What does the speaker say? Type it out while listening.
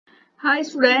Hi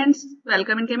students,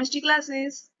 welcome in chemistry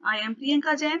classes. I am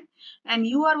Priyanka Jain and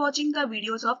you are watching the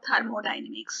videos of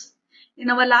thermodynamics. In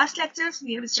our last lectures,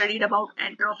 we have studied about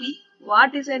entropy,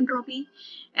 what is entropy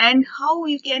and how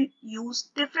we can use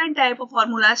different type of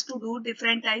formulas to do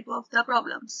different type of the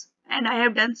problems. And I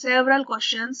have done several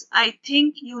questions. I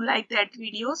think you like that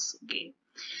videos. Okay.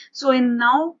 So in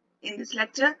this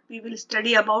lecture, we will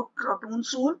study about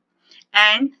Trotoun's rule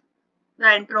and the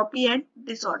entropy and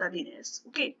disorderliness.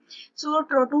 Okay, so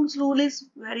Trotoun's rule is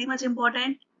very much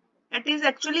important. It is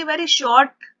actually very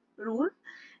short rule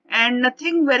and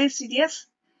nothing very serious.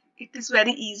 It is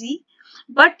very easy,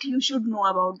 but you should know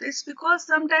about this because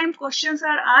sometimes questions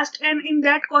are asked and in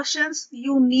that questions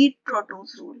you need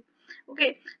Trotoun's rule.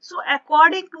 Okay, so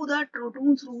according to the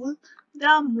Trotoun's rule,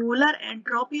 the molar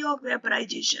entropy of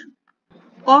vaporization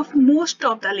of most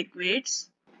of the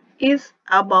liquids is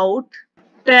about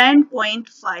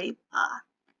 10.5 R.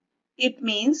 It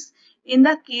means in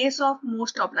the case of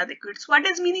most of the liquids. What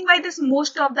is meaning by this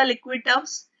most of the liquid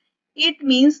terms? It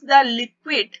means the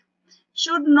liquid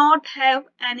should not have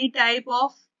any type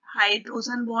of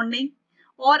hydrogen bonding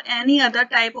or any other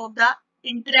type of the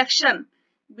interaction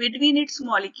between its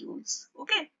molecules.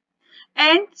 Okay.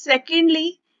 And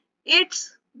secondly,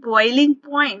 its boiling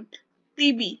point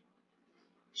TB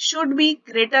should be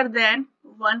greater than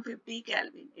 150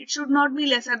 Kelvin. It should not be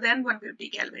lesser than 150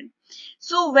 Kelvin.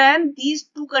 So when these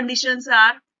two conditions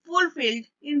are fulfilled,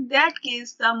 in that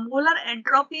case the molar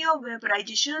entropy of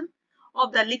vaporization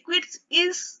of the liquids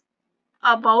is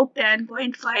about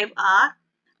 10.5 R,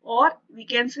 or we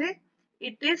can say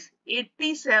it is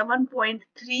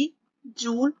 87.3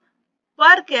 joule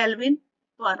per Kelvin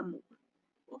per mole.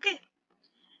 Okay.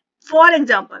 For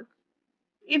example,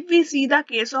 if we see the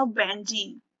case of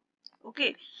benzene,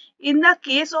 okay, in the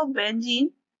case of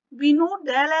benzene, we know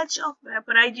del H of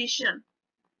vaporization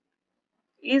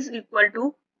is equal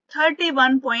to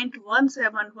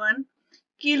 31.171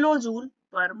 kilojoule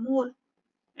per mole.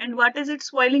 And what is its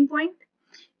boiling point?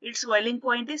 Its boiling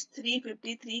point is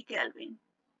 353 Kelvin.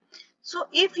 So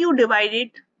if you divide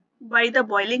it by the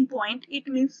boiling point, it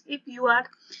means if you are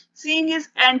seeing is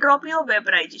entropy of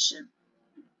vaporization.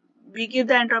 We give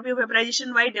the entropy of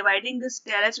vaporization by dividing this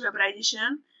del H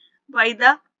vaporization by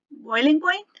the boiling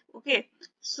point. Okay,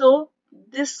 so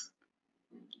this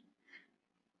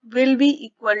will be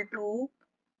equal to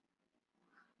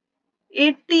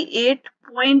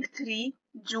 88.3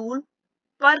 joule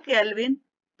per Kelvin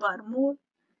per mole.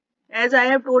 As I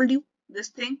have told you, this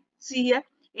thing, see here,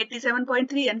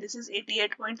 87.3 and this is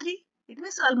 88.3. It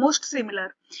is almost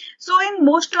similar. So in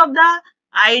most of the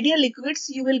ideal liquids,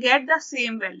 you will get the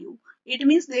same value. It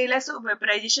means the del H of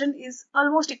vaporization is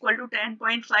almost equal to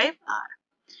 10.5 R.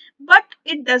 But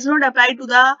it does not apply to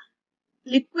the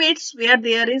liquids where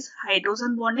there is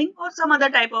hydrogen bonding or some other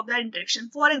type of the interaction.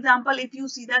 For example, if you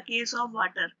see the case of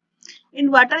water,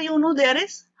 in water you know there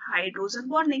is hydrogen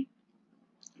bonding.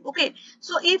 Okay,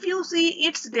 so if you see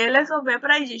its del H of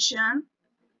vaporization,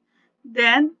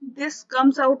 then this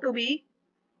comes out to be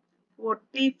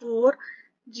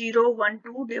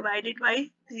 44,012 divided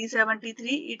by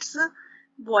 373. It's a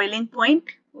boiling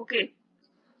point. Okay,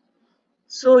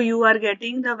 so you are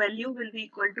getting the value will be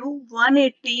equal to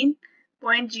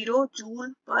 118.0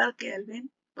 joule per Kelvin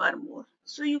per mole.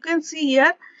 So you can see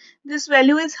here this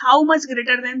value is how much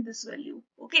greater than this value.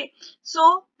 Okay,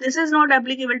 so this is not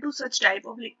applicable to such type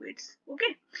of liquids.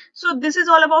 Okay, so this is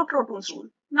all about Trotoun's rule.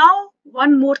 Now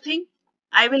one more thing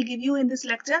I will give you in this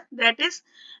lecture, that is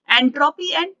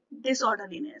entropy and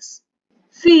disorderliness.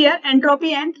 See here,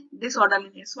 entropy and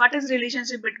disorderliness. What is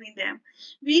relationship between them?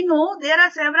 We know there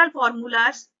are several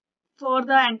formulas for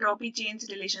the entropy change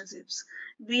relationships.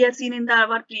 We have seen in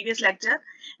our previous lecture.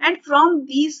 And from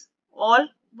these all,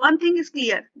 one thing is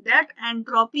clear, that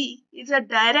entropy is a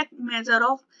direct measure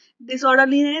of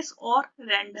disorderliness or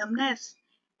randomness.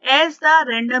 As the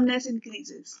randomness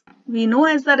increases, we know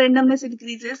as the randomness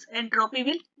increases, entropy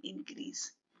will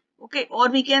increase. Okay, or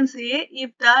we can say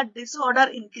if the disorder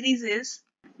increases,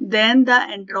 then the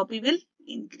entropy will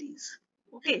increase.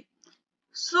 Okay,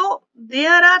 so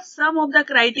there are some of the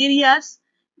criteria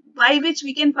by which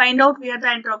we can find out where the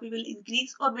entropy will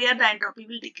increase or where the entropy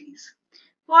will decrease.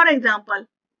 For example,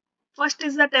 first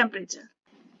is the temperature.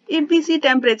 If we see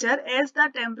temperature, as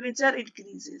the temperature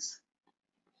increases,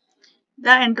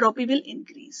 the entropy will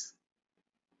increase.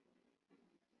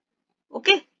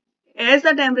 Okay, as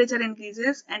the temperature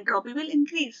increases, entropy will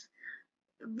increase.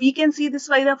 We can see this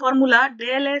by the formula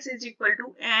del S is equal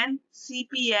to n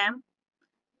CPm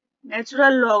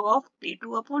natural log of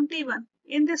T2 upon T1.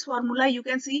 In this formula, you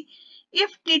can see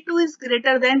if T2 is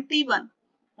greater than T1,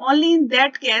 only in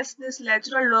that case this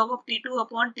natural log of T2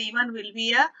 upon T1 will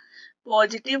be a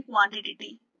positive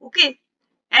quantity. Okay.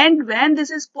 And when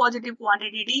this is positive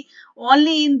quantity,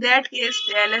 only in that case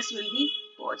del S will be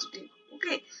positive.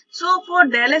 Okay. So for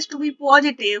del S to be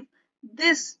positive,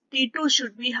 this T2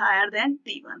 should be higher than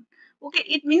T1. Okay.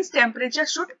 It means temperature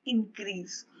should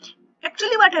increase.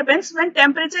 Actually, what happens when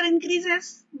temperature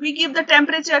increases, we give the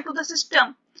temperature to the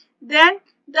system. Then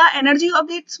the energy of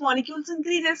its molecules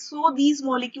increases. So these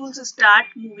molecules start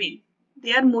moving.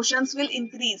 Their motions will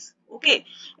increase. Okay.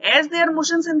 As their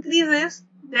motions increases,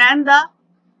 then the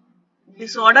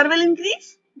disorder will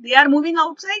increase. They are moving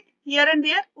outside here and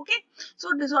there. Okay.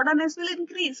 So disorderness will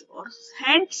increase, or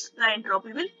hence the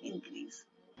entropy will increase.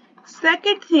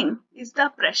 Second thing is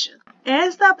the pressure.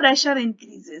 As the pressure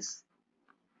increases,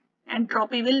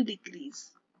 entropy will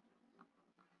decrease.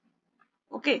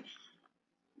 Okay.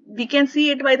 We can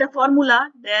see it by the formula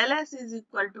del S is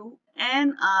equal to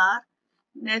nR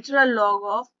natural log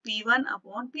of P1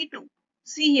 upon P2.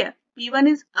 See here, P1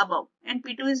 is above and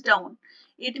P2 is down.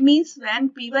 It means when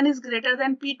P1 is greater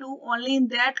than P2, only in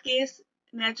that case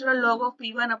natural log of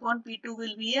P1 upon P2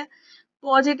 will be a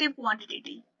positive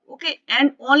quantity. Okay,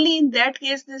 and only in that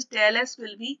case this del S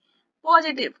will be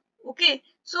positive. Okay,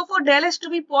 so for del S to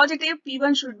be positive,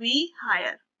 P1 should be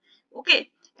higher. Okay,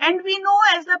 and we know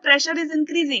as the pressure is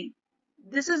increasing,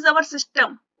 this is our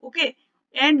system. Okay,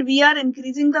 and we are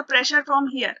increasing the pressure from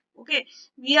here. Okay,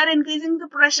 we are increasing the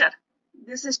pressure.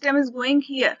 This system is going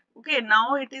here. Okay,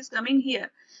 now it is coming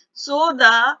here. So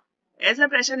as the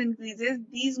pressure increases,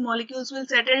 these molecules will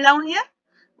settle down here.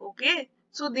 Okay,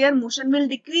 so their motion will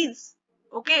decrease.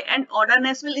 Okay, and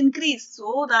orderness will increase.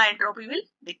 So the entropy will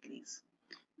decrease.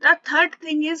 The third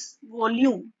thing is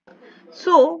volume.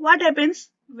 So what happens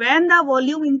when the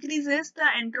volume increases, the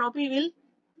entropy will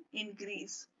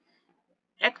increase.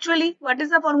 Actually, what is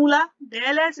the formula?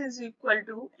 Del S is equal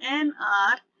to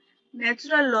nR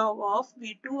natural log of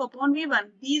V2 upon V1.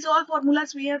 These all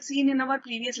formulas we have seen in our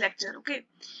previous lecture. Okay.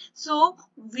 So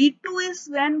V2 is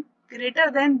when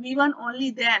greater than V1,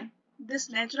 only then this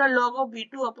natural log of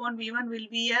V2 upon V1 will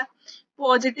be a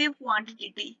positive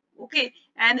quantity. Okay.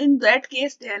 And in that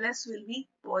case, del S will be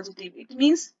positive. It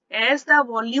means as the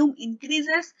volume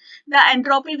increases, the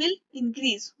entropy will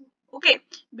increase. Okay,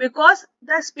 because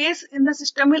the space in the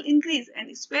system will increase, and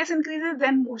if space increases,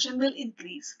 then motion will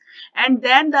increase, and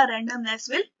then the randomness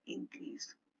will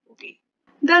increase. Okay.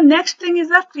 The next thing is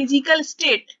the physical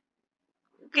state.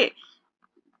 Okay.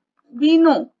 We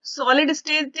know solid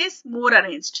state is more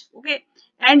arranged. Okay.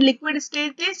 And liquid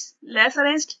state is less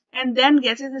arranged, and then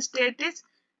gaseous state is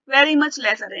very much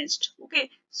less arranged. Okay.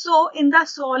 So in the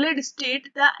solid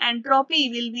state, the entropy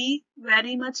will be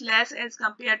very much less as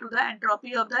compared to the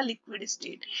entropy of the liquid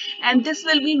state. And this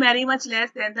will be very much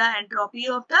less than the entropy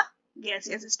of the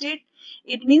gaseous state.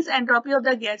 It means entropy of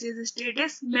the gaseous state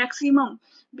is maximum,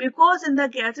 because in the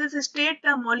gaseous state,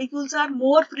 the molecules are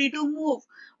more free to move.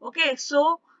 Okay.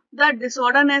 So the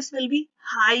disorderness will be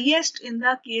highest in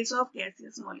the case of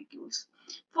gaseous molecules.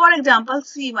 For example,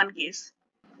 see one case.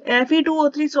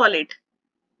 Fe2O3 solid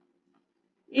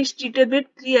is treated with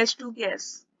 3H2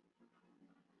 gas.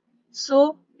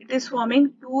 So it is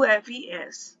forming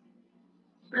 2FeS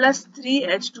plus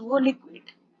 3H2O liquid.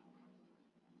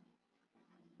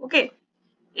 Okay.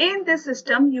 In this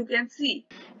system, you can see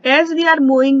as we are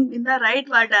moving in the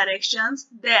rightward directions,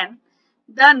 then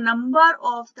the number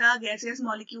of the gaseous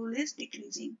molecule is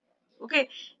decreasing. Okay.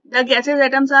 The gaseous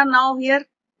atoms are now here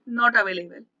not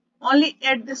available. Only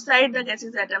at this side the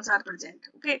gaseous atoms are present.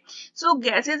 Okay. So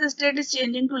gaseous state is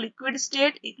changing to liquid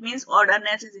state. It means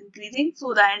orderness is increasing.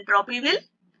 So the entropy will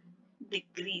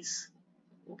decrease.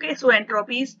 Okay. So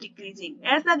entropy is decreasing.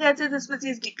 As the gaseous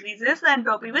species decreases, the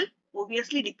entropy will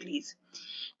obviously decrease.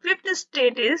 Fifth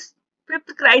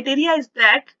criteria is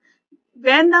that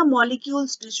when the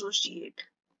molecules dissociate,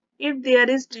 if there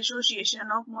is dissociation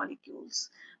of molecules,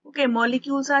 okay,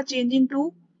 molecules are changing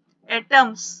to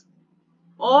atoms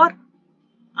or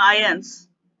ions,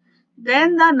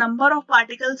 then the number of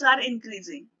particles are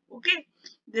increasing. Okay,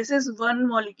 this is one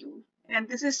molecule and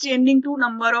this is changing to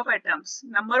number of atoms.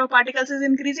 Number of particles is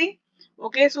increasing.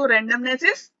 Okay, so randomness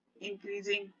is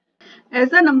increasing. As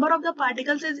the number of the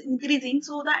particles is increasing,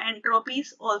 so the entropy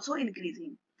is also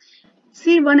increasing.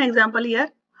 See one example here,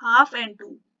 half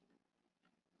N2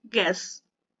 gas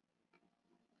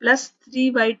plus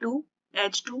 3 by 2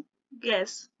 H2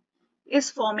 gas is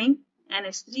forming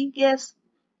NH3 gas.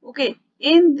 Okay,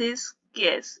 in this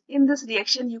case, in this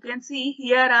reaction, you can see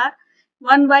here are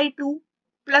 1 by 2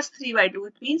 plus 3 by 2.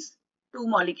 It means two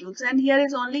molecules, and here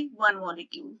is only one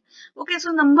molecule. Okay,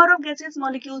 so number of gaseous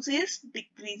molecules is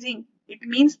decreasing. It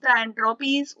means the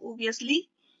entropy is obviously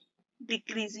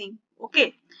decreasing.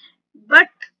 Okay, but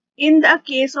in the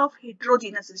case of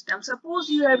heterogeneous system, suppose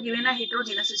you have given a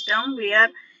heterogeneous system where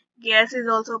gas is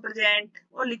also present,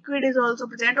 or liquid is also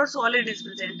present, or solid is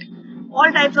present.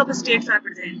 All types of states are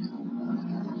present.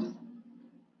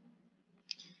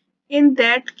 In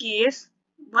that case,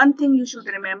 one thing you should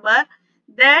remember,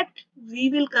 that we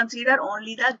will consider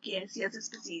only the gaseous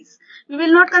species. We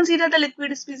will not consider the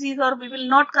liquid species, or we will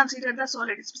not consider the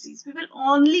solid species. We will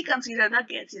only consider the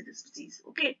gaseous species.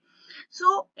 Okay.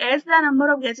 So as the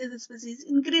number of gaseous species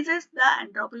increases, the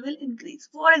entropy will increase.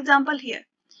 For example, here,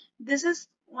 this is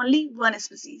only one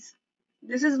species.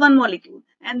 This is one molecule,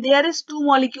 and there is two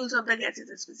molecules of the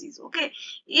gaseous species. Okay,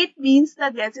 it means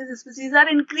the gaseous species are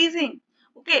increasing.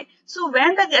 Okay, so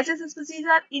when the gaseous species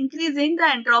are increasing, the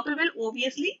entropy will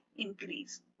obviously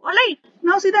increase. Alright,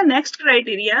 now see the next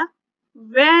criteria.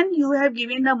 When you have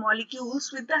given the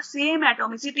molecules with the same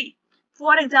atomicity,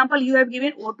 for example, you have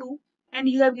given O2 and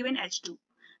you have given H2.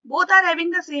 Both are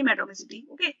having the same atomicity.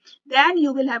 Okay, then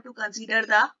you will have to consider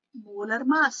the molar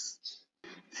mass.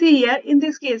 See here, in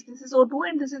this case, this is O2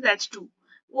 and this is H2.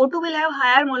 O2 will have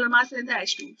higher molar mass than the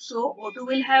H2. So, O2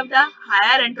 will have the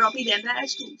higher entropy than the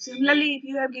H2. Similarly, if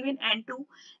you have given N2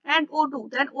 and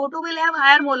O2, then O2 will have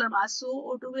higher molar mass. So,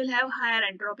 O2 will have higher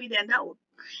entropy than the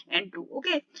N2.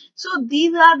 Okay. So,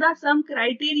 these are the some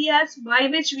criteria by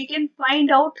which we can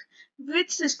find out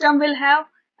which system will have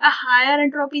a higher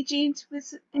entropy change,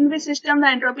 in which system the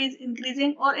entropy is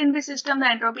increasing, or in which system the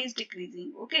entropy is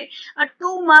decreasing. Okay, a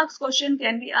 2 marks question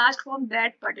can be asked from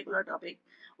that particular topic.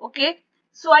 Okay,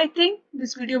 so I think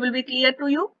this video will be clear to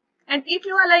you, and if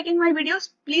you are liking my videos,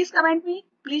 please comment me,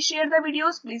 please share the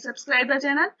videos, please subscribe the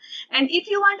channel, and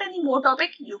if you want any more topic,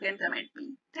 you can comment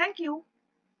me. Thank you.